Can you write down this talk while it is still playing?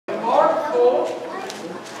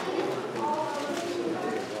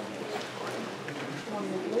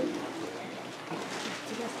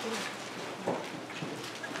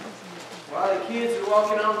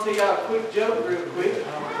walking on, tell y'all a quick joke real quick.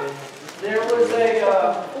 There was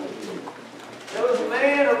a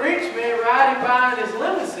man, a rich man, riding by in his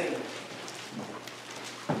limousine.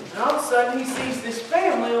 And all of a sudden he sees this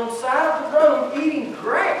family on the side of the road eating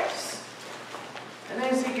grass. And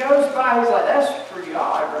as he goes by, he's like, that's pretty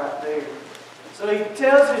odd right there. So he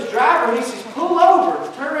tells his driver, he says, pull over,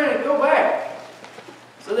 turn around and go back.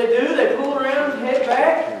 So they do, they pull around and head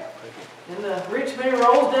back. And the rich man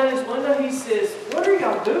rolls down his window, he says, what are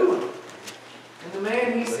y'all doing? And the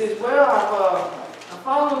man, he says, well, I'm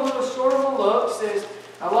following a little short of my luck. Says,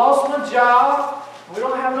 I lost my job, we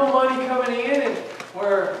don't have no money coming in, and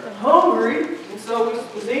we're hungry, and so we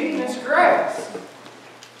was eating this grass.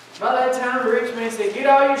 By that time, the rich man said, get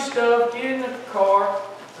all your stuff, get in the car,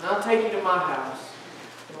 and I'll take you to my house.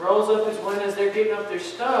 He rolls up his window as they're getting up their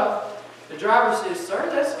stuff. The driver says, sir,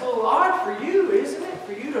 that's a little odd for you, isn't it?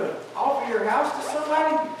 For you to offer your house to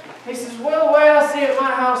somebody? He says, well, the way I see it,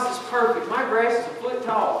 my house is perfect. My grass is a foot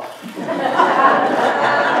tall.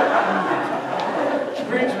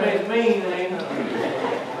 Rich man's mean, ain't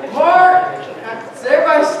it? Mark, so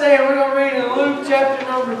everybody stand. We're going to read in Luke chapter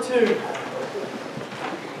number 2.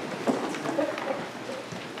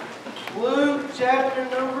 Luke chapter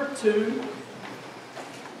number 2.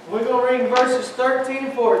 We're going to read verses 13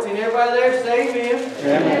 and 14. Everybody there say amen.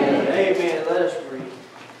 Amen. Amen. Let us read.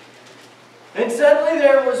 And suddenly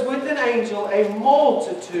there was with an angel a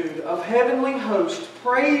multitude of heavenly hosts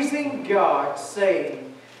praising God,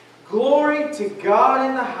 saying, glory to God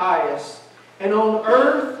in the highest, and on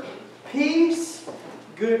earth peace,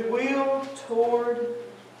 goodwill toward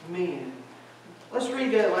men. Let's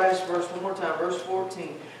read that last verse one more time. Verse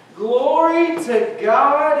 14. Glory to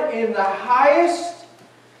God in the highest,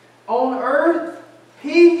 on earth,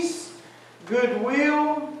 peace,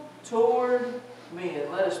 goodwill toward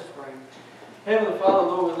men. Let us pray. Heavenly Father,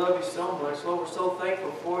 Lord, we love you so much. Lord, we're so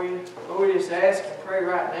thankful for you. Lord, we just ask and pray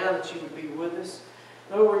right now that you would be with us.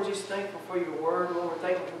 Lord, we're just thankful for your word. Lord, we're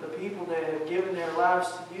thankful for the people that have given their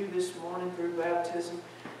lives to you this morning through baptism.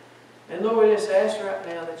 And Lord, we just ask right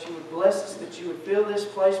now that you would bless us, that you would fill this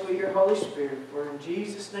place with your Holy Spirit. For in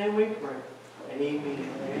Jesus' name we pray. Amen.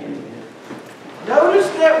 Amen. Notice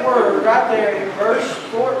that word right there in verse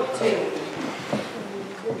 14.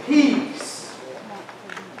 Peace.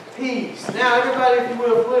 Peace. Now, everybody, if you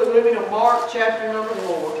will, flip with me to Mark chapter number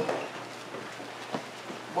 4.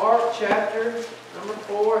 Mark chapter number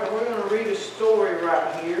 4. And we're going to read a story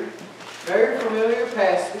right here. Very familiar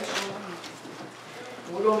passage.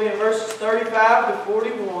 We're going to be in verses 35 to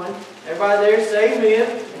 41. Everybody there say amen.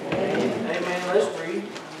 Amen. Amen. Let's read.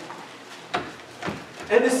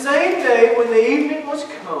 And the same day, when the evening was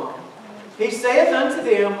come, he saith unto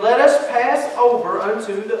them, let us pass over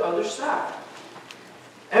unto the other side.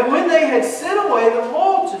 And when they had sent away the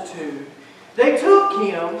multitude, they took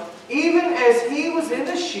him, even as he was in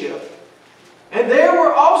the ship. And there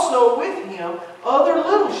were also with him other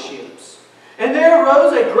little ships. And there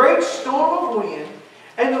arose a great storm of wind,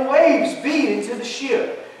 and the waves beat into the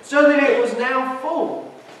ship, so that it was now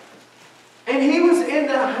full. And he was in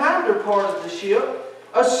the hinder part of the ship,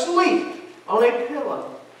 asleep on a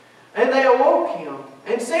pillow. And they awoke him,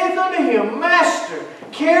 and saith unto him, Master,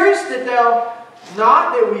 carest thou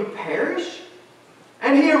not that we perish?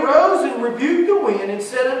 And he arose and rebuked the wind, and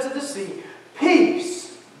said unto the sea,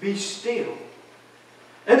 Peace, be still.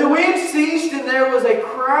 And the wind ceased, and there was a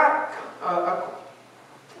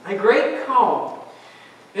great calm.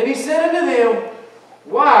 And he said unto them,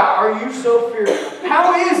 Why are you so fearful?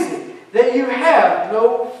 How is it that you have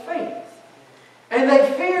no faith? And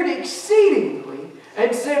they feared exceedingly,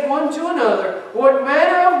 and said one to another, What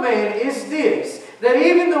manner of man is this, that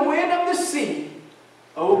even the wind of the sea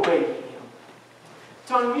obey him?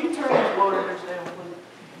 Tony, will you turn these monitors down, please?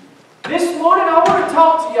 This morning I want to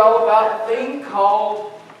talk to y'all about a thing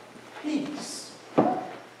called peace.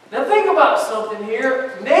 Now think about something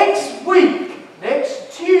here. Next week,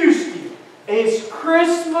 next Tuesday, is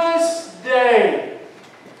Christmas Day.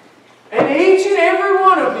 And each and every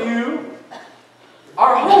one of you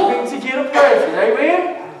are hoping to get a present.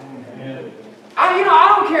 Amen?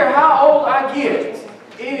 I don't care how old I get.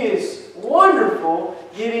 It is wonderful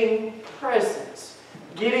getting presents,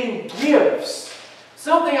 getting gifts.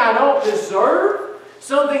 Something I don't deserve,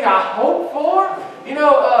 something I hope for.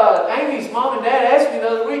 Amy's mom and dad asked me the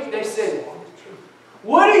other week, they said,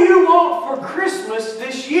 what do you want for Christmas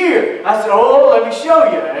this year? I said, oh, let me show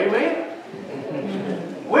you. Amen?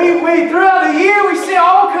 We throughout the year, we see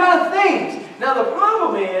all kinds of things. Now, the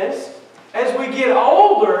problem is, as we get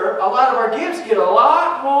older, a lot of our gifts get a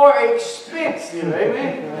lot more expensive.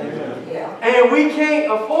 Amen? Yeah. And we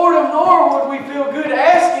can't afford them, nor would we feel good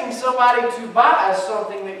asking somebody to buy us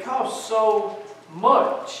something that costs so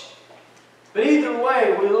much. But either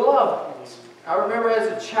way, we love it. I remember as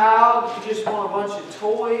a child, you just want a bunch of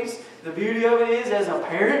toys. The beauty of it is, as a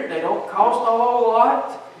parent, they don't cost a whole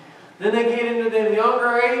lot. Then they get into them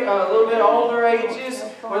younger age, a little bit older ages,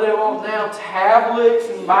 where they want now tablets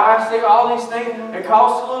and bicycles, all these things. It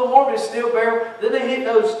costs a little more, but it's still bearable. Then they hit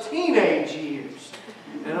those teenage years.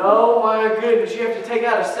 And oh my goodness, you have to take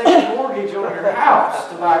out a second mortgage on your house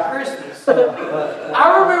to buy Christmas.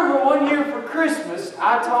 I remember one year for Christmas,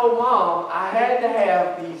 I told Mom I had to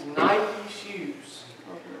have these Nike shoes.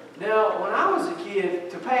 Now, when I was a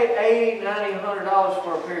kid, to pay $80, $90, $100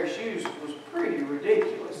 for a pair of shoes was pretty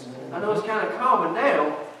ridiculous. I know it's kind of common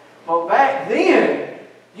now, but back then,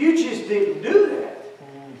 you just didn't do that.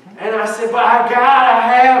 And I said, but I gotta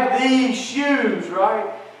have these shoes, right?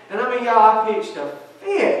 And I mean, y'all, I pitched a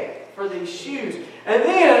fit for these shoes. And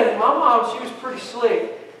then, my mom, she was pretty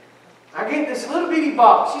slick. I get this little bitty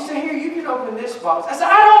box. She said, here, you can open this box. I said,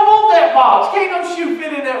 I don't want that box. Can't no shoe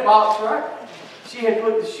fit in that box, right? She had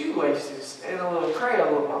put the shoelaces in a little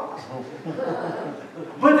Crayola box.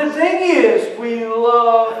 But the thing is, we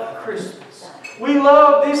love Christmas. We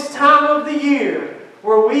love this time of the year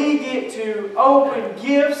where we get to open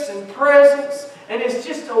gifts and presents, and it's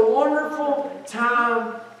just a wonderful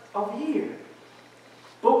time of year.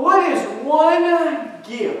 But what is one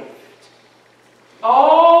gift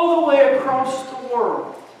all the way across the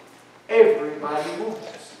world everybody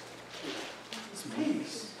wants? It's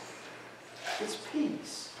peace. It's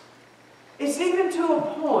peace. It's even to a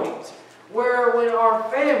point where when our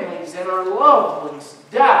families and our loved ones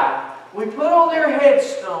die, we put on their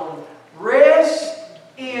headstone, rest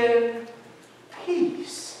in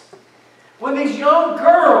peace. When these young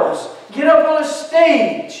girls get up on a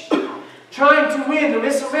stage trying to win the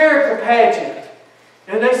Miss America pageant,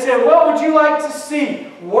 and they say, what would you like to see?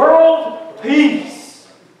 World peace.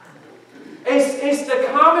 It's the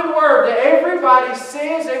common word that everybody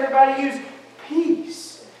says, everybody uses,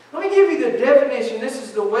 peace. Let me give you the definition. This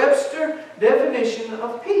is the Webster definition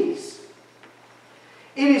of peace.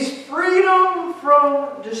 It is freedom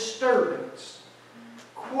from disturbance,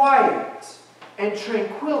 quiet and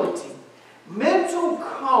tranquility, mental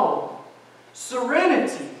calm,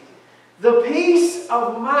 serenity, the peace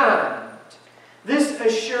of mind this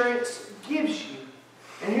assurance gives you.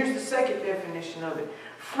 And here's the second definition of it.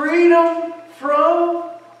 Freedom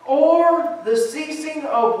from or the ceasing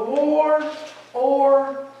of war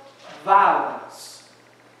or violence.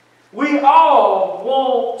 We all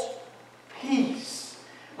want peace.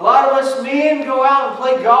 A lot of us men go out and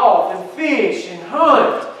play golf and fish and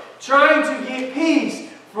hunt, trying to get peace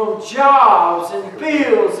from jobs and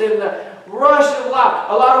bills and the rush of life.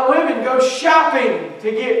 A lot of women go shopping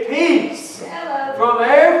to get peace from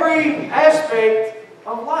every aspect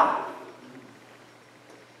of life.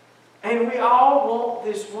 And we all want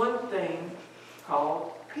this one thing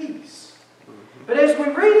called peace. But as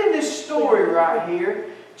we read in this story right here,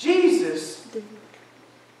 Jesus,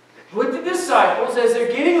 with the disciples, as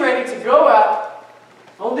they're getting ready to go out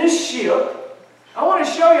on this ship, I want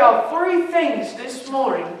to show y'all 3 things this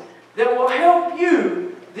morning that will help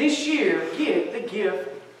you this year get the gift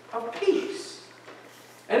of peace.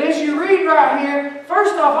 And as you read right here,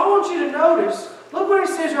 first off, I want you to notice, look what it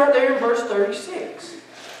says right there in verse 36.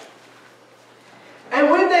 And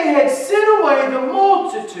when they had sent away the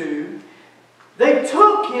multitude, they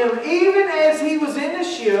took him even as he was in the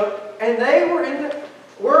ship, and they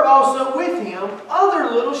were also with him other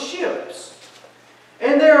little ships.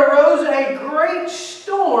 And there arose a great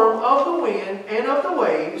storm of the wind and of the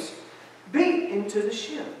waves, beat into the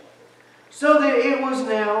ship, so that it was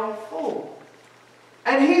now full.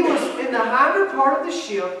 And he was in the hinder part of the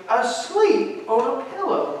ship, asleep on a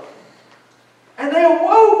pillow. And they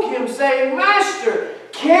awoke him, saying, Master,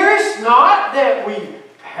 carest not that we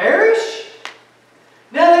perish?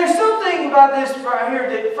 Now there's something about this right here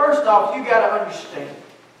that first off you got to understand.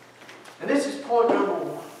 And this is point number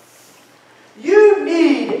 1. You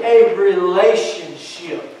need a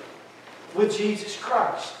relationship with Jesus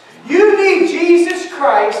Christ. You need Jesus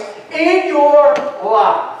Christ in your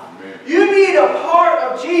life. Amen. You need a part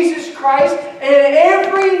of Jesus Christ in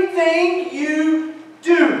everything you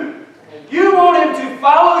do. You want Him to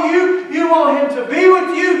follow you. You want Him to be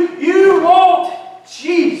with you. You want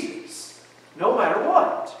Jesus, no matter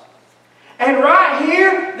what. And right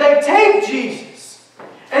here, they take Jesus.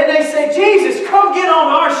 And they say, Jesus, come get on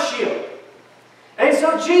our ship. And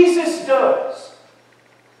so Jesus does.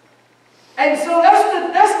 And so that's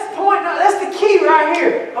the key right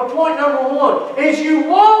here of point number 1. Is you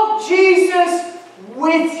want Jesus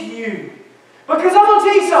with you. Because I'm going to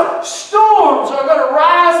tell you something. Storms are going to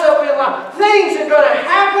rise up in life. Things are going to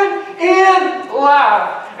happen in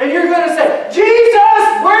life. And you're going to say,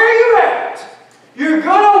 Jesus, where are you at? You're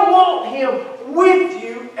going to want Him with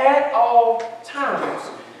you at all times.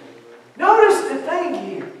 Notice the thing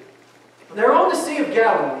here. They're on the Sea of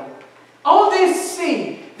Galilee. On this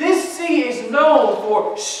sea is known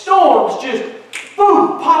for storms just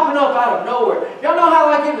boom, popping up out of nowhere. Y'all know how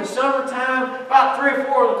like in the summertime, about 3 or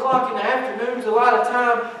 4 o'clock in the afternoons, a lot of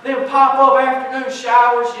time, them pop up afternoon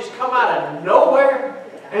showers just come out of nowhere.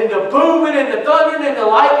 And the booming and the thundering and the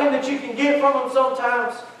lightning that you can get from them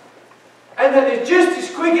sometimes. And then it's just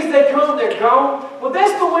as quick as they come, they're gone. Well,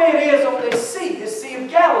 that's the way it is on this Sea of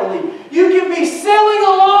Galilee. You can be sailing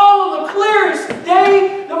along on the clearest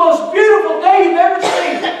day, the most beautiful day you've ever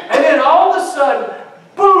seen. And then all of a sudden,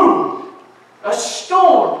 boom, a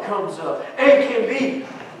storm comes up. And it can be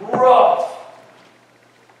rough.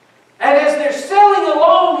 And as they're sailing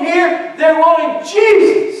along here, they're wanting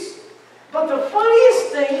Jesus. But the funniest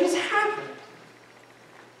thing has happened.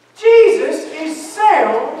 Jesus is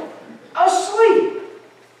sound asleep.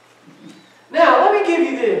 Now, let me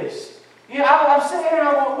give you this. You know, I've said here,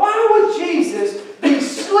 why would Jesus be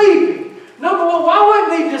sleeping? Number one, why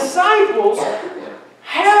wouldn't the disciples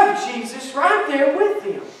have Jesus right there with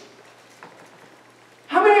them?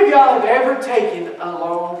 How many of y'all have ever taken a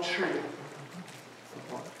long trip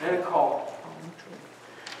in a car?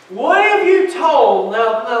 What have you told,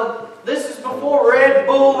 now this is before Red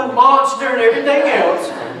Bull and Monster and everything else,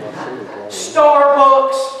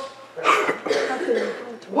 Starbucks.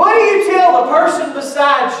 What do you tell the person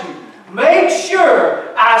beside you? Make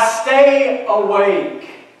sure I stay awake.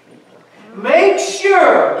 Make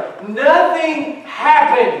sure nothing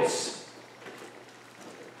happens.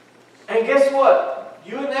 And guess what?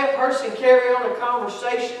 You and that person carry on a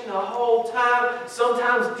conversation the whole time,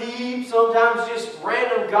 sometimes deep, sometimes just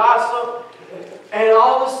random gossip, and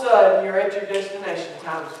all of a sudden you're at your destination.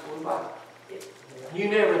 Time's flew by. You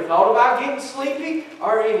never thought about getting sleepy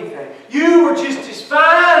or anything. You were just as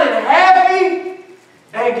fine and happy,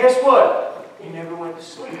 and guess what? You never went to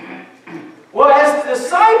sleep. Well, as the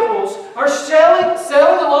disciples are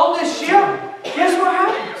sailing along this ship, guess what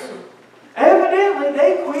happens? Evidently,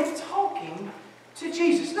 they quit talking to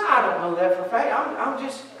Jesus. Now, I don't know that for a fact. I'm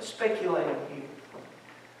just speculating here.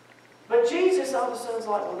 But Jesus all of a sudden is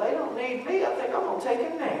like, well, they don't need me. I think I'm going to take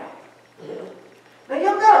a nap. Now,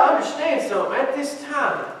 y'all got to understand something. At this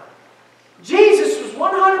time, Jesus was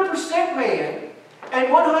 100% man and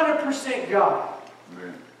 100% God.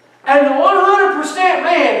 Amen. And the 100%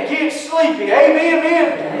 man gets sleepy. Amen, amen?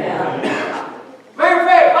 Matter of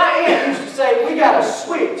fact, my aunt used to say, we got a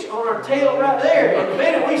switch on our tail right there. And the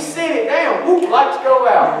minute we sit it down, whoop, lights go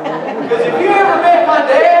out. Because if you ever met my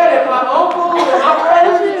dad and my uncle and my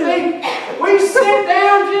brothers and me, we sit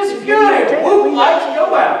down just good and whoop, lights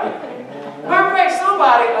go out. Matter of fact,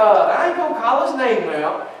 somebody, I ain't going to call his name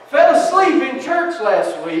out, fell asleep in church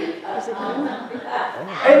last week. And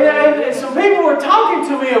some people were talking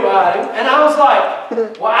to me about him, and I was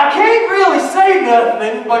like, well, I can't really say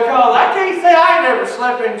nothing because I can't say I never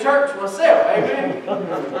slept in church myself. Amen?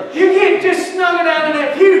 You get just snuggled down in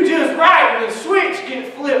that pew just right, and the switch gets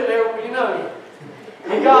flipped there, you know.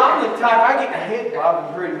 And God, I'm the type, I get the head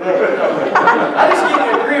bobbing pretty bad. You know. I just get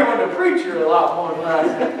to agree with the preacher a lot more than I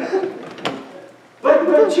do.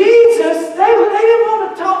 But Jesus, they didn't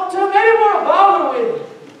want to talk to him. They didn't want to bother with him.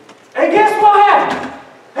 And guess what happened?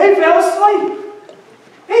 He fell asleep.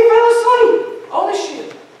 He fell asleep on the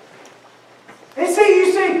ship. And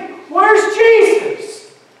you see, where's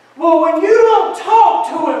Jesus? Well, when you don't talk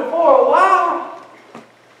to him for a while,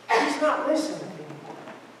 he's not listening anymore.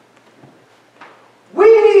 We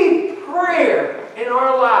need prayer in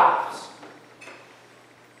our lives.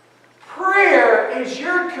 Prayer is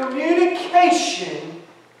your communication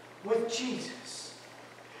with Jesus.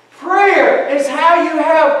 Prayer is how you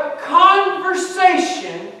have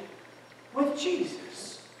conversation with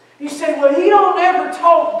Jesus. You say, well, he don't ever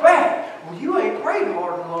talk back. Well, you ain't prayed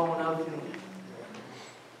hard and long enough.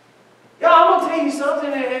 Yeah, I'm going to tell you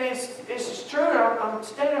something, and it's true. I'm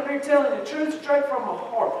standing up here telling the truth straight from my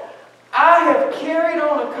heart. I have carried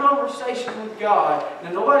on a conversation with God,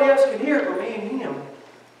 and nobody else can hear it but me and him.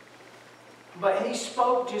 But he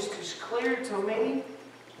spoke just as clear to me.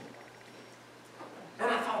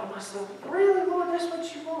 And I thought to myself, really, Lord, that's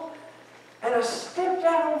what you want? And I stepped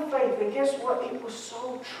out on faith, and guess what? It was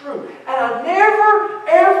so true. And I never,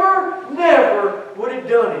 ever, never would have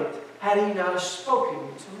done it had he not have spoken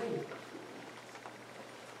to me.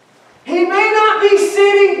 He may not be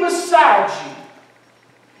sitting beside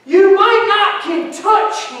you. You might not can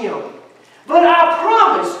touch him. But I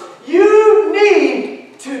promise, You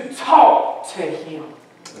need to talk to Him.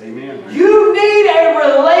 Amen. You need a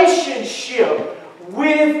relationship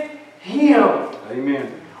with Him.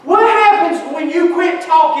 Amen. What happens when you quit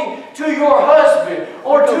talking to your husband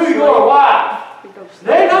or to your wife?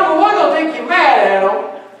 They, number one, they'll think you're mad at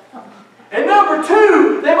them. And number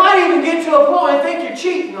two, they might even get to a point and think you're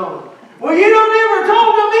cheating on them. Well, you don't ever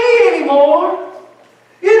talk to me anymore.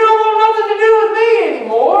 You don't want nothing to do with me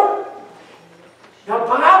anymore. The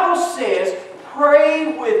Bible says,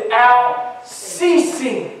 pray without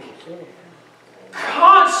ceasing.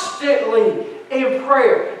 Constantly in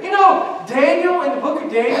prayer. You know, Daniel, in the book of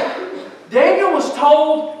Daniel, Daniel was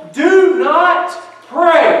told, do not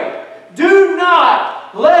pray. Do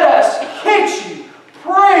not let us catch you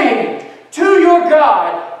praying to your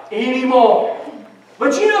God anymore.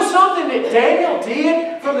 But you know something that Daniel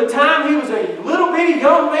did from the time he was a little bitty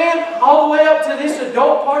young man all the way up to this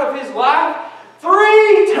adult part of his life?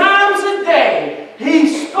 3 times a day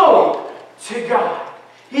he spoke to God.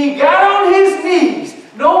 He got on his knees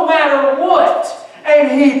no matter what,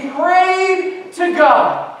 and he prayed to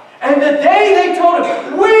God. And the day they told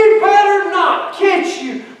him, we better not catch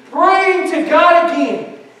you praying to God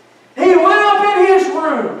again, he went up in his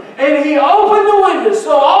room and he opened the windows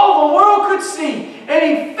so all the world could see, and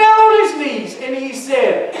he fell on his knees and he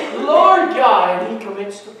said, Lord God, and he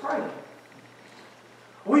commenced to pray.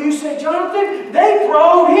 Well, you say, Jonathan, they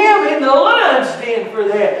throw him in the lion's den for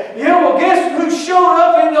that. Yeah, well, guess who showed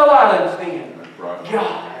up in the lion's den? Right.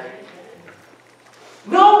 God.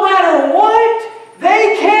 No matter what,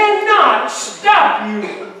 they cannot stop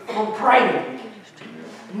you from praying.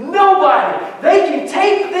 Nobody. They can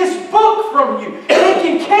take this book from you. They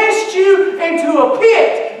can cast you into a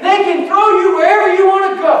pit. They can throw you wherever you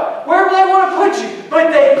want to go, wherever they want to put you.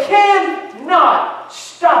 But they cannot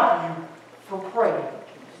stop you from praying.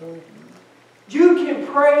 You can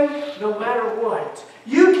pray no matter what.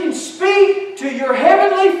 You can speak to your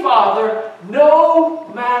Heavenly Father no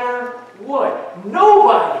matter what.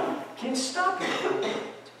 Nobody can stop you from it.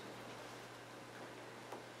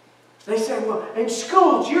 They say, well, in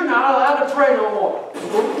schools, you're not allowed to pray no more.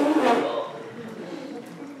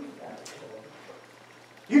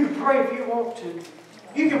 You can pray if you want to.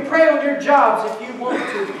 You can pray on your jobs if you want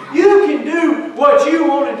to. You can do what you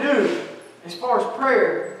want to do as far as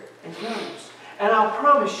prayer goes. And I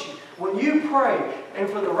promise you, when you pray, and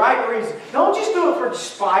for the right reason, don't just do it for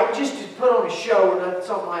spite, just to put on a show or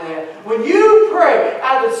something like that. When you pray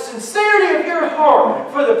out of the sincerity of your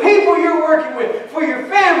heart, for the people you're working with, for your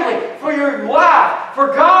family, for your life, for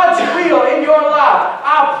God's will in your life,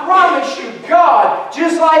 I promise you, God,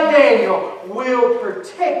 just like Daniel, will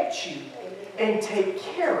protect you and take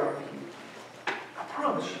care of you. I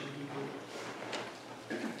promise you.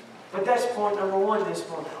 But that's point number one this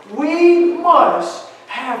morning. We must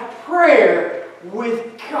have prayer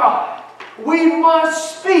with God. We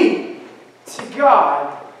must speak to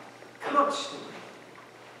God constantly.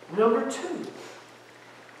 Number two,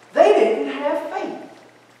 they didn't have faith.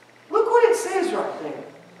 Look what it says right there.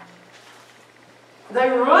 They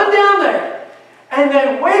run down there and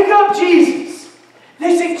they wake up Jesus.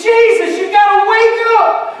 They say, Jesus, you got to wake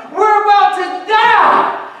up. We're about to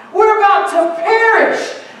die. We're about to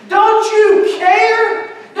perish. Don't you care?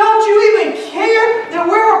 Don't you even care that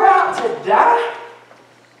we're about to die?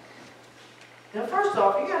 Now, first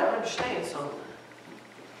off, you got to understand something.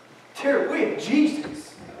 They're with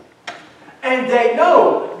Jesus. And they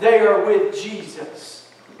know they are with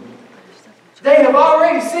Jesus. They have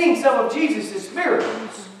already seen some of Jesus'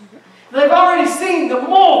 miracles. They've already seen the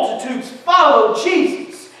multitudes follow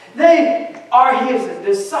Jesus. They are His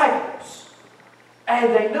disciples.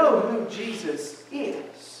 And they know who Jesus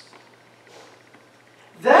is.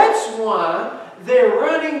 That's why they're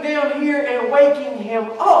running down here and waking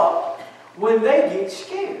Him up when they get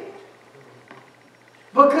scared.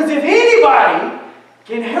 Because if anybody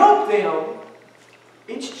can help them,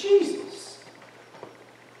 it's Jesus.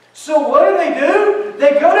 So what do?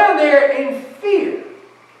 They go down there in fear.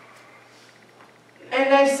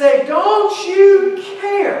 And they say, don't you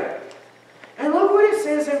care? And look what it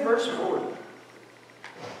says in verse 40.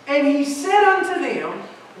 And He said unto them,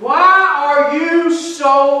 why are you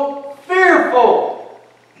so fearful?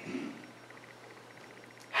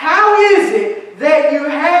 How is it that you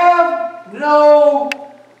have no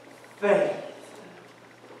faith?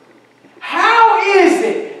 How is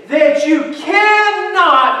it that you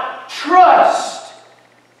cannot trust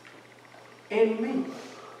in me?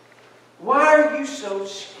 Why are you so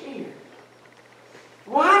scared?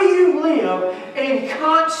 Why do you live in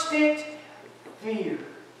constant fear?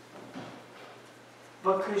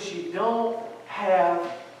 Because you don't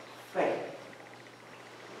have faith.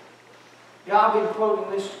 Yeah, I've been quoting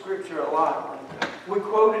this scripture a lot lately. We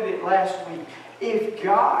quoted it last week. If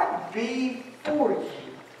God be for you,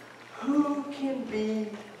 who can be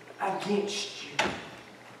against you?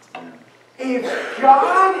 If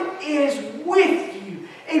God is with you,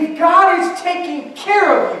 if God is taking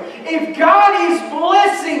care of you, if God is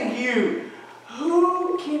blessing you,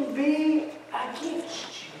 who can be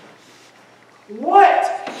against you? What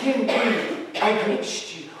can be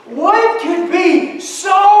against you? What could be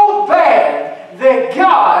so bad that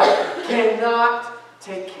God cannot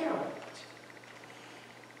take care of it?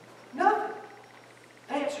 Nothing.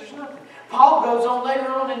 The answer is nothing. Paul goes on later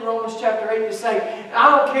on in Romans chapter 8 to say,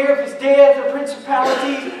 I don't care if it's death or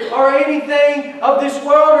principalities or anything of this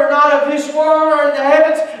world or not of this world or in the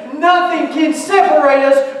heavens, nothing can separate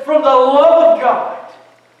us from the love of God.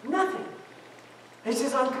 Nothing. He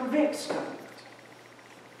says, I'm convinced of it.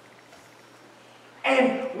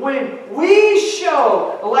 And when we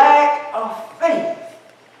show lack of faith,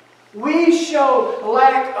 we show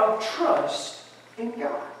lack of trust in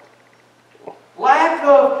God. Lack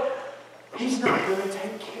of, He's not going to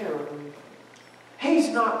take care of me. He's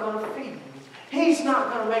not going to feed me. He's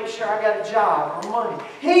not going to make sure I got a job or money.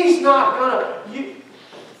 He's not going to...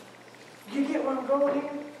 You get where I'm going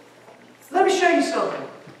here? Let me show you something.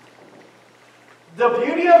 The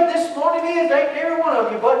beauty of this morning is, ain't every one of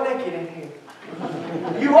you butt naked in here.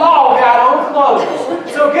 You all got on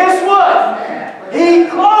clothes. So guess what? He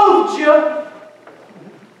clothed you.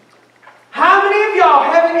 How many of y'all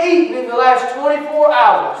haven't eaten in the last 24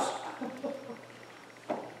 hours?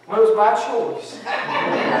 Well, it was by choice.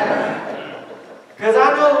 Because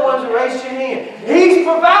I know the ones that raised your hand. He's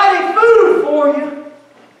provided food for you.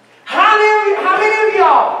 How many of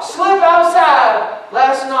y'all slept outside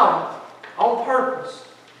last night on purpose?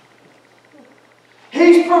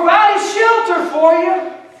 He's provided shelter for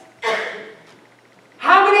you.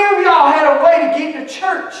 How many of y'all had a way to get to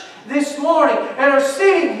church this morning and are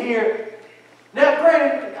sitting here? Now,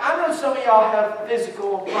 granted, I know some of y'all have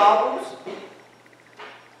physical problems,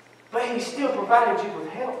 but He still provided you with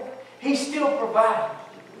help. He still provided.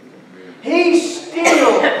 He's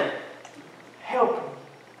still helping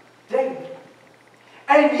daily.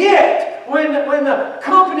 And yet, when the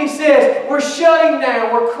company says, we're shutting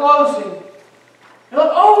down, we're closing, you're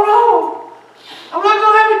like, oh no, I'm not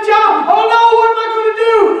going to have a job. Oh no, what am I going to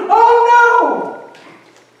do? Oh no.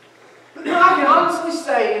 I can honestly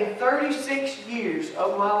say in 36 years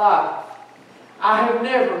of my life, I have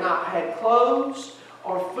never not had clothes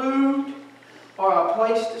or food or a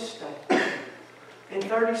place to stay. In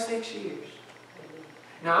 36 years.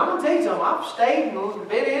 Now I'm going to tell you something. I've stayed and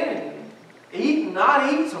been in and eaten,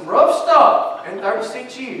 not eaten some rough stuff in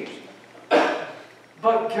 36 years.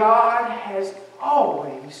 But God has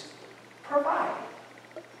always provided.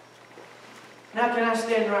 Now can I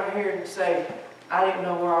stand right here and say, I didn't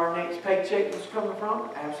know where our next paycheck was coming from?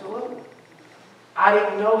 Absolutely. I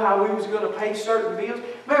didn't know how we was going to pay certain bills.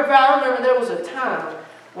 Matter of fact, I remember there was a time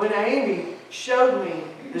when Amy showed me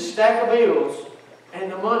the stack of bills and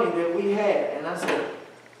the money that we had. And I said,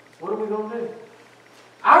 what are we going to do?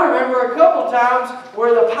 I remember a couple times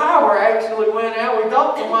where the power actually went out. We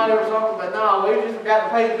thought somebody was talking, but no, we just forgot to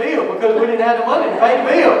pay the bill because we didn't have the money to pay the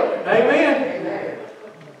bill. Amen? Amen.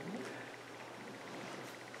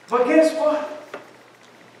 But guess what?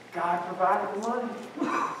 God provided the money.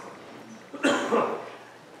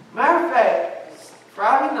 Matter of fact,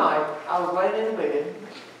 Friday night, I was laying in bed,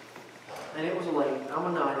 and it was late. I'm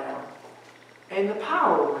a night owl. And the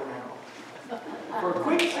power went out. For a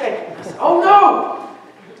quick second, I said, oh no!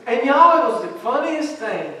 And y'all, it was the funniest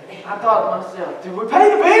thing. I thought to myself, did we pay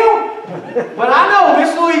the bill? But I know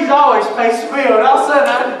Miss Louise always pays the bill. And all of a sudden,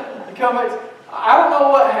 I come back, I don't know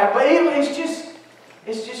what happened. But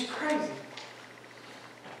it's just crazy.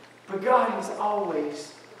 But God has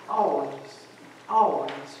always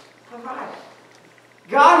provided.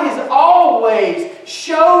 God has always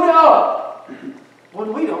showed up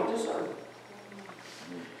when we don't deserve it.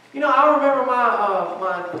 You know, I remember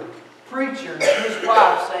my preacher, his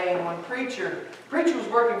wife saying when preacher was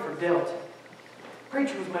working for Delta.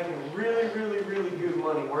 Preacher was making really good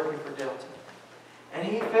money working for Delta. And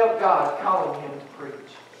he felt God calling him to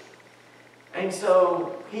preach. And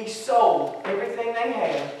so he sold everything they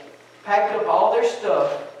had, packed up all their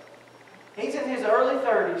stuff. He's in his early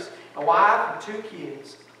 30s, a wife and 2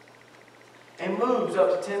 kids, and moves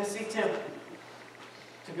up to Tennessee Temple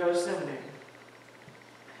to go to seminary.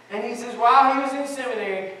 And he says, while he was in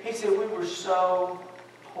seminary, he said, we were so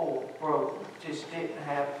poor, broke, just didn't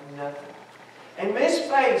have nothing. And Miss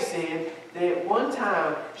Faye said that at one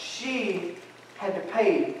time she had to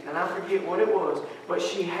pay, and I forget what it was, but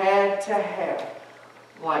she had to have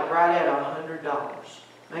like right at $100.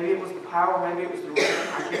 Maybe it was the power, maybe it was the ring,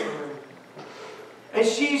 I can't remember. And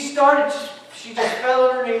she just fell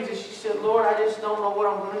on her knees and she said, Lord, I just don't know what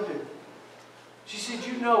I'm going to do. She said,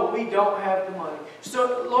 you know we don't have the money.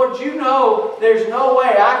 So, Lord, you know there's no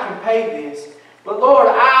way I can pay this. But, Lord,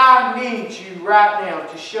 I need you right now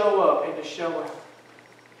to show up and to show out.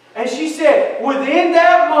 And she said, within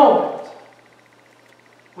that moment,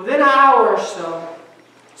 within an hour or so,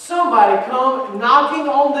 somebody come knocking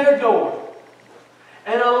on their door.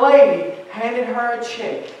 And a lady handed her a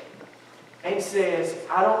check and says,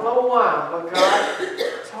 I don't know why, but God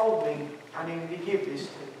told me I needed to give this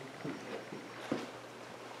to you.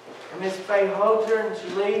 And Miss Faye hugged her and she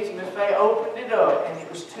leaves. And Miss Faye opened it up and it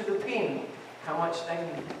was to the penny how much they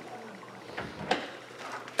needed.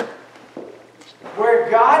 Where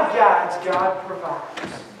God guides, God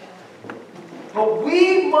provides. But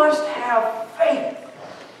we must have faith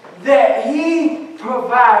that He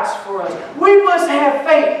provides for us. We must have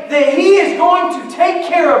faith that He is going to take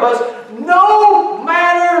care of us no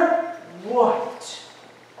matter what.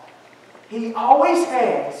 He always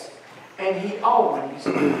has, and He always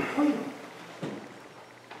will.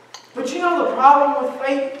 But you know the problem with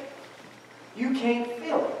faith? You can't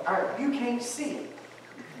feel it, or you can't see it.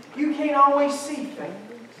 You can't always see faith.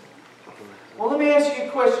 Well, let me ask you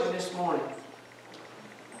a question this morning.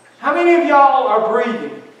 How many of y'all are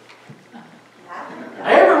breathing?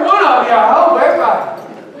 Every one of you, I hope,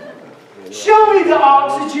 everybody. Show me the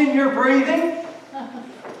oxygen you're breathing.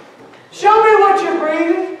 Show me what you're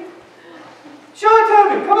breathing. Show it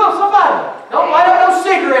to me. Come on, somebody. Don't light up no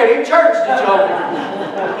cigarette in church to joke.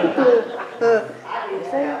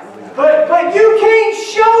 But you can't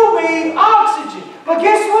show me oxygen. But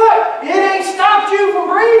guess what? It ain't stopped you from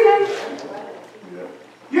breathing.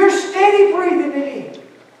 You're steady breathing it in.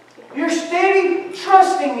 You're steady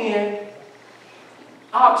trusting in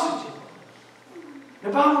oxygen. The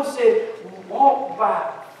Bible said, walk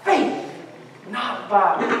by faith, not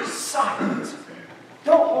by sight.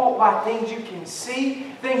 Don't walk by things you can see,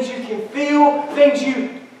 things you can feel, things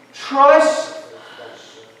you trust.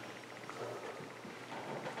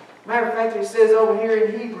 Matter of fact, it says over here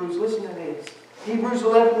in Hebrews, listen to this. Hebrews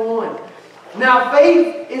 11:1. Now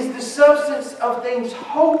faith is the substance of things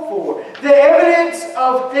hoped for, the evidence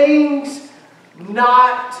of things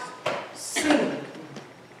not seen.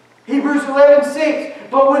 Hebrews 11:6.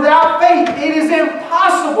 But without faith it is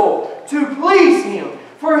impossible to please Him.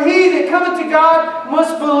 For he that cometh to God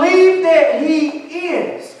must believe that He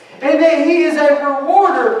is, and that He is a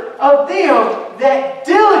rewarder of them that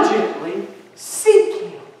diligently seek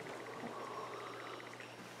Him.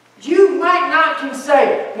 You might not can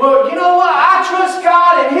say, well, you know what? I trust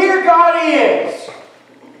God and here God is.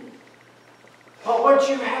 But what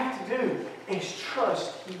you have to do is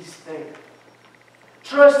trust He's there.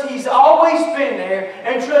 Trust He's always been there,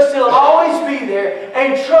 and trust He'll always be there,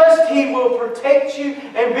 and trust He will protect you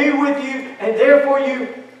and be with you and there for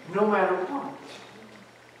you no matter what.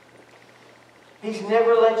 He's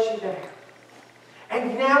never let you down.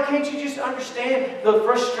 And now can't you just understand the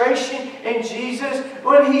frustration in Jesus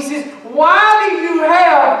when He says, why do you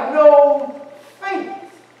have no faith?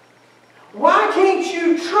 Why can't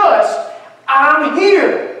you trust I'm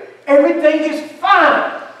here? Everything is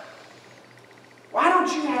fine. Why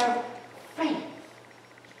don't you have faith?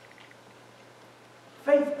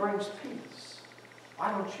 Faith brings peace.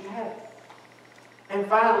 Why don't you have it? And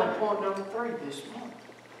finally, point number 3 this morning.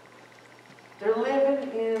 They're living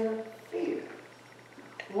in fear.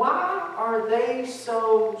 Why are they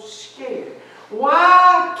so scared?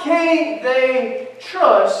 Why can't they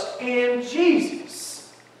trust in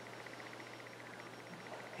Jesus?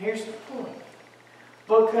 Here's the point.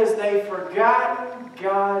 Because they've forgotten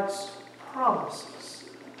God's promises.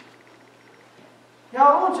 Now,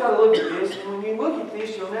 I want y'all to look at this, and when you look at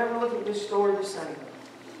this, you'll never look at this story the same.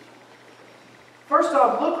 First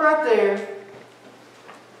off, look right there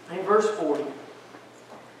in verse 40.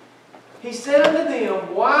 He said unto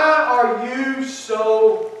them, why are you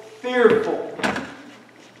so fearful?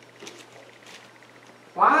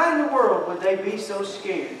 Why in the world would they be so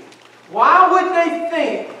scared? Why would they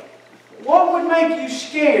think? What would make you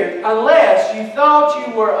scared unless you thought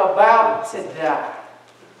you were about to die?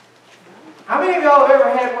 How many of y'all have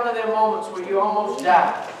ever had one of them moments where you almost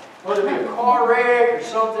died? Whether it be a car wreck or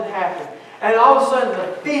something happened. And all of a sudden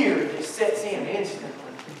the fear just sets in instantly.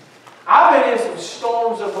 I've been in some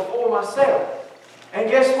storms before myself. And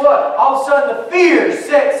guess what? All of a sudden the fear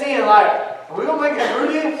sets in like, are we going to make it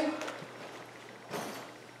through this?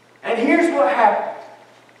 And here's what happened.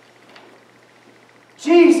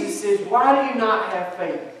 Jesus says, why do you not have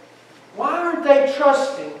faith? Why aren't they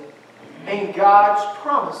trusting and God's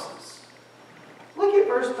promises. Look at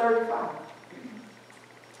verse 35.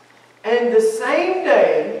 And the same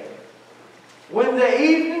day, when the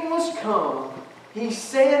evening was come, he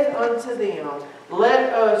saith unto them,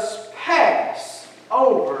 Let us pass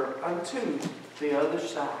over unto the other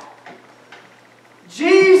side.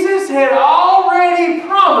 Jesus had already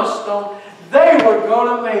promised them they were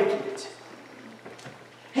going to make it.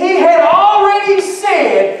 He had already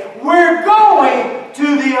said, we're going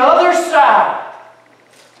to the other side.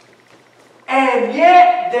 And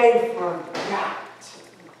yet they forgot.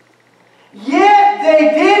 Yet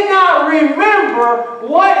they did not remember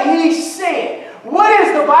what He said. What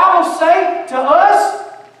does the Bible say to us?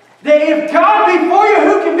 That if God be for you,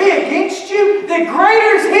 who can be against you? That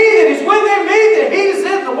greater is He that is within me than he that is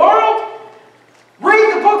in the world.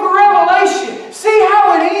 Read the book of Revelation. See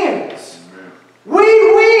how it ends. We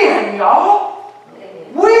win, y'all.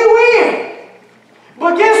 We win.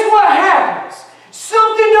 But guess what happens?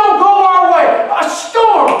 Something don't go our way. A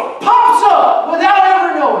storm pops up without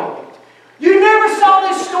ever knowing it. You never saw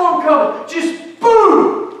this storm coming. Just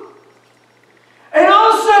boom. And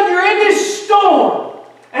all of a sudden you're in this storm.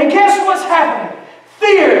 And guess what's happening?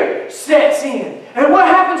 Fear sets in. And what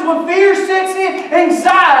happens when fear sets in?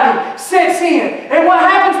 Anxiety sets in. And what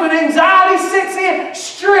happens when anxiety sets in?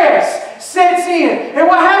 Stress sets in. And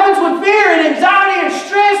what happens when fear and anxiety and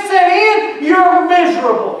stress set in? You're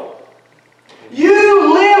miserable.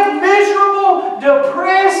 You live miserable,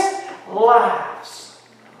 depressed lives.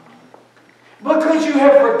 Because you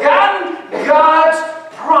have forgotten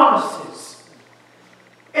God's promises.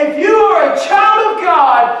 If you are a child of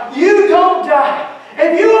God, you don't die.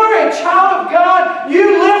 If you are a child of God,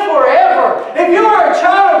 you live forever. If you are a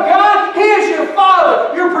child of God, He is your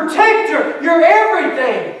Father, your protector, your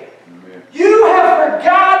everything. Amen. You have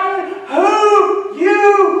forgotten who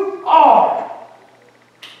you are.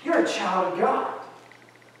 You're a child of God.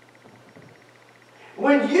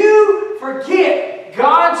 When you forget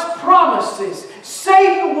God's promises,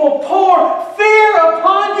 Satan will pour fear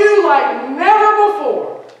upon you like never before.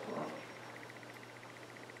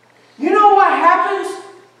 You know what happens?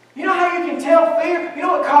 You know how you can tell fear? You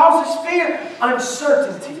know what causes fear?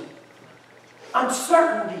 Uncertainty.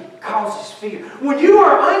 Uncertainty causes fear. When you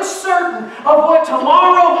are uncertain of what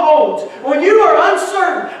tomorrow holds, when you are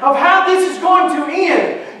uncertain of how this is going to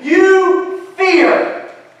end, you fear.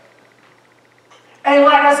 And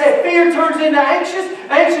like I said, fear turns into anxious.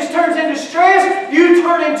 Anxious turns into stress. You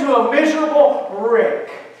turn into a miserable wreck.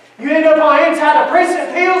 You end up on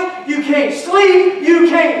antidepressant pills. You can't sleep. You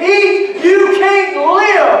can't eat. You can't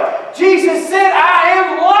live. Jesus said, I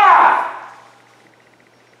am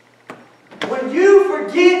life. When you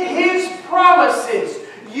forget His promises,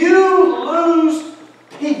 you lose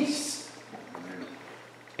peace.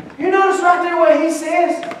 You notice right there what He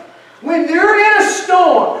says? When you're in a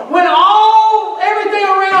storm, when everything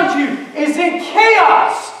around you is in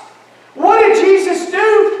chaos, what did Jesus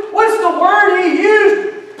do? What's the word He used?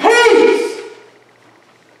 Peace.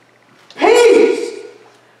 Peace.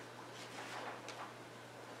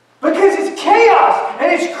 Because it's chaos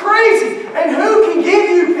and it's crazy. And who can give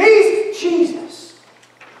you peace? Jesus.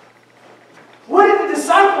 What did the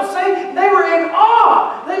disciples say? They were in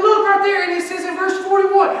awe. They look right there and it says in verse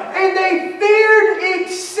 41, and they feared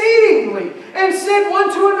exceedingly and said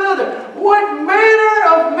one to another, what manner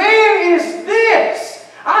of man is this?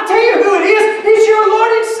 I'll tell you who it is. He's your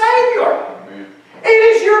Lord and Savior. Amen. It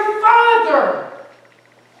is your Father.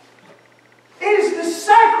 It is the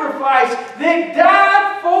sacrifice that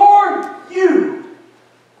died for you.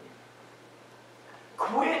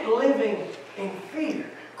 Quit living in fear.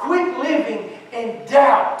 Quit living in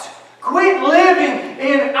doubt. Quit living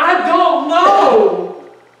in I don't know.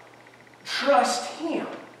 Trust Him.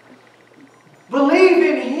 Believe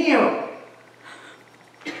in Him.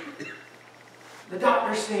 The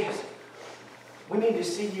doctor says, we need to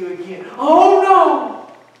see you again. Oh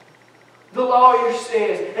no! The lawyer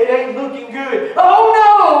says, it ain't looking good.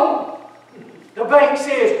 Oh no! The bank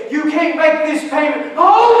says, you can't make this payment.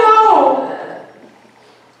 Oh no!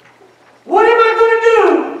 What am I going to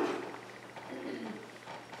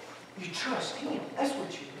do? You trust Him. That's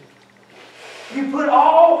what you do. You put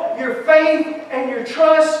all your faith and your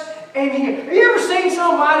trust in Him. Have you ever seen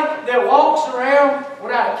somebody that walks around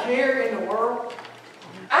without a care in the world?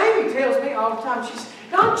 Amy tells me all the time, she says,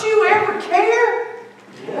 don't you ever care?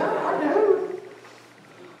 Yeah, I do.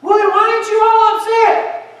 Well, then why ain't you all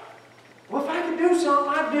upset? Well, if I can do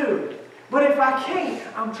something, I'd do it. But if I can't,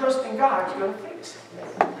 I'm trusting God's going to fix it.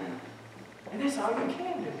 And that's all you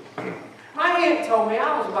can do. My aunt told me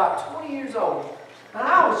I was about 20 years old. And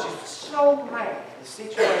I was just so mad at the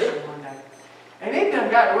situation one day. And it done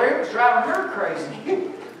got to where it was driving her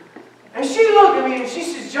crazy. And she looked at me and she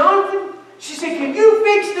says, Jonathan, she said, can you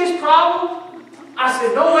fix this problem? I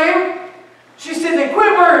said, no, ma'am. She said, then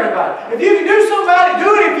quit worrying about it. If you can do something about it,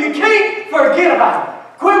 do it. If you can't, forget about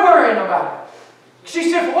it. Quit worrying about it.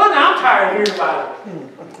 She said, for one thing, I'm tired of hearing about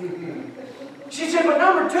it. She said, but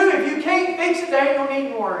number two, if you can't fix it, there ain't no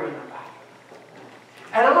need in worrying about it.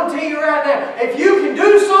 And I'm going to tell you right now, if you can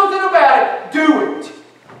do something about it, do it.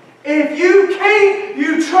 If you can't,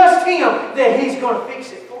 you trust Him that He's going to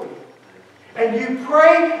fix it for you. And you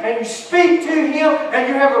pray and you speak to Him and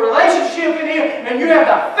you have a relationship with Him and you have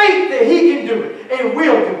the faith that He can do it and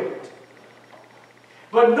will do it.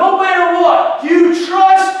 But no matter what, you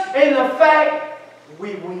trust in the fact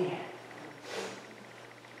we win.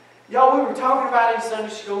 Y'all, we were talking about it in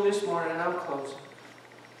Sunday school this morning, and I'm closing.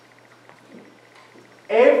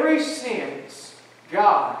 Ever since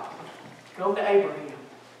God came to Abraham,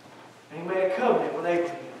 and He made a covenant with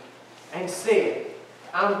Abraham, and said,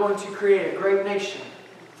 I'm going to create a great nation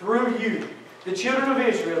through you, the children of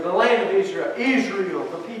Israel, the land of Israel, Israel,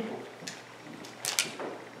 the people.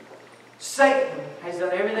 Satan has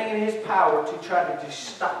done everything in his power to try to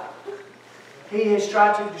just stop it. He has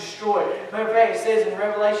tried to destroy it. Matter of fact, it says in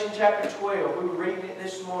Revelation chapter 12, we were reading it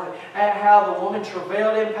this morning, at how the woman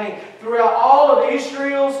travailed in pain. Throughout all of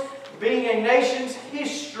Israel's being a nation's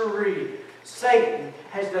history, Satan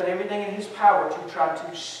has done everything in his power to try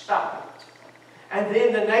to stop it. And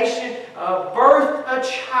then the nation birthed a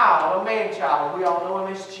child, a man-child. We all know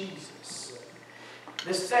Him as Jesus,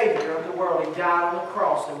 the Savior of the world. He died on the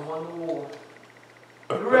cross and won the war.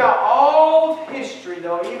 Throughout all of history,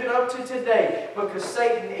 though, even up to today, because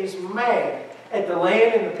Satan is mad at the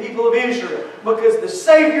land and the people of Israel, because the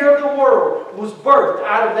Savior of the world was birthed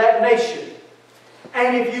out of that nation.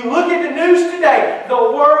 And if you look at the news today, the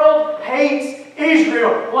world hates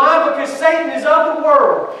Israel. Why? Because Satan is of the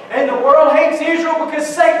world. And the world hates Israel because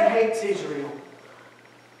Satan hates Israel.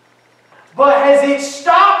 But has it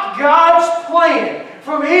stopped God's plan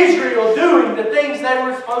from Israel doing the things they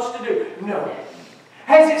were supposed to do? No.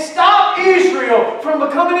 Has it stopped Israel from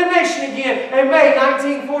becoming a nation again in May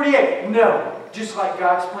 1948? No. Just like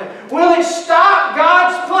God's plan. Will it stop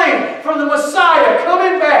God's plan from the Messiah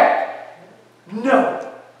coming back? No.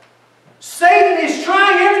 Satan is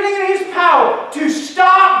trying everything in his power to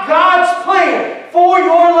stop God's plan for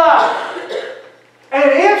your life. And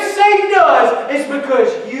if Satan does, it's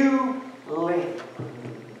because you let him.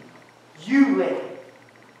 You let him.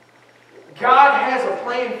 God has a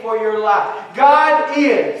plan for your life. God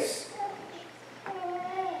is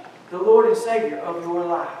the Lord and Savior of your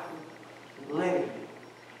life. Let Him.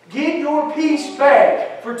 Get your peace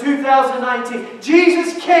back for 2019.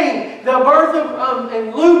 Jesus came. The birth of,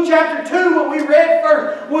 in Luke chapter 2, what we read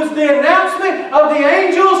first, was the announcement of the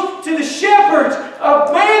angels to the shepherds.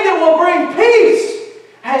 A man that will bring peace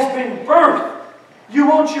has been birthed. You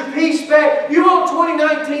want your peace back? You want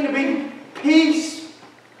 2019 to be peace?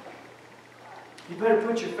 You better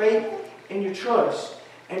put your faith and your trust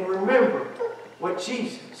and remember what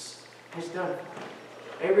Jesus has done.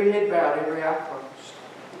 Every head bowed, every eye closed.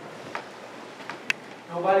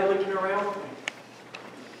 Nobody looking around with me.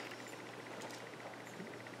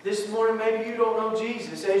 This morning, maybe you don't know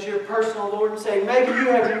Jesus as your personal Lord and Savior. Maybe you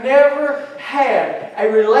have never had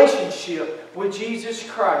a relationship with Jesus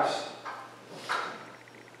Christ.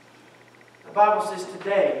 The Bible says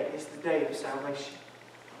today is the day of salvation.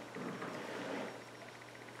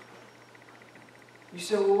 You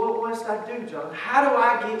say, well, what must I do, John? How do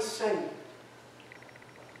I get saved?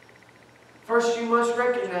 First, you must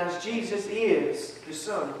recognize Jesus is the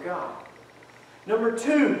Son of God. Number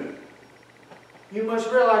two, you must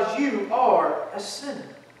realize you are a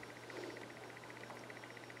sinner.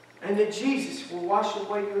 And that Jesus will wash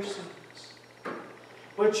away your sins.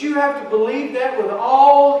 But you have to believe that with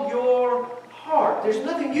all your heart. There's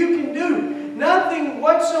nothing you can do. Nothing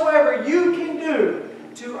whatsoever you can do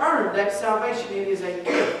to earn that salvation. It is a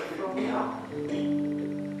gift from God.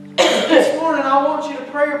 This morning I want you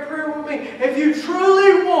to pray a prayer with me. If you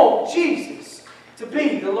truly want Jesus to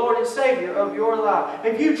be the Lord and Savior of your life,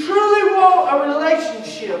 if you truly want a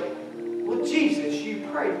relationship with Jesus, you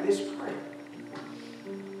pray this prayer.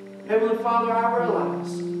 Heavenly Father, I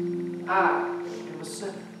realize I am a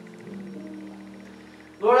sinner.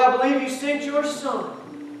 Lord, I believe you sent your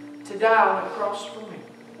Son to die on the cross for me.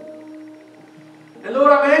 And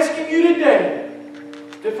Lord, I'm asking you today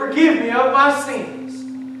to forgive me of my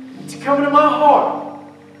sins, to come into my heart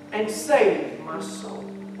and save my soul.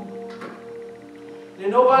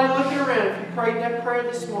 There's nobody looking around. If you prayed that prayer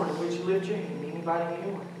this morning, would you lift your hand? Anybody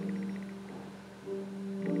anywhere?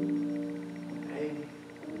 Amen.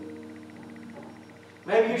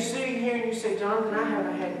 Maybe you're sitting here and you say, Jonathan, I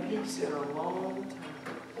haven't had peace in a long time.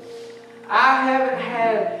 I haven't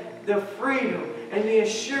had the freedom and the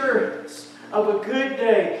assurance of a good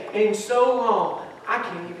day in so long. I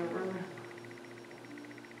can't even remember.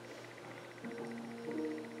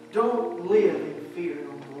 Don't live in fear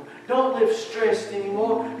no more. Don't live stressed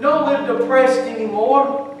anymore. Don't live depressed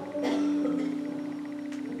anymore.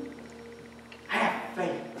 Have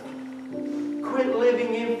faith. Quit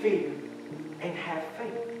living in fear and have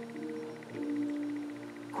faith.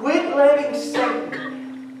 Quit letting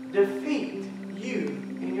Satan defeat you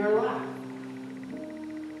in your life.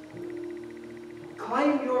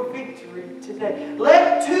 Claim your victory today.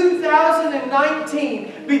 Let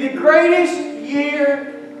 2019 be the greatest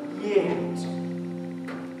year yet.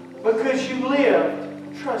 Because you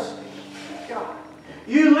lived trusting God.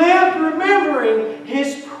 You lived remembering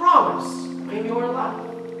His promise in your life.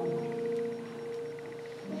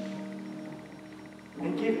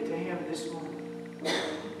 And give it to Him this morning.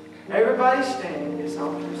 Everybody standing, this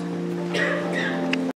altar.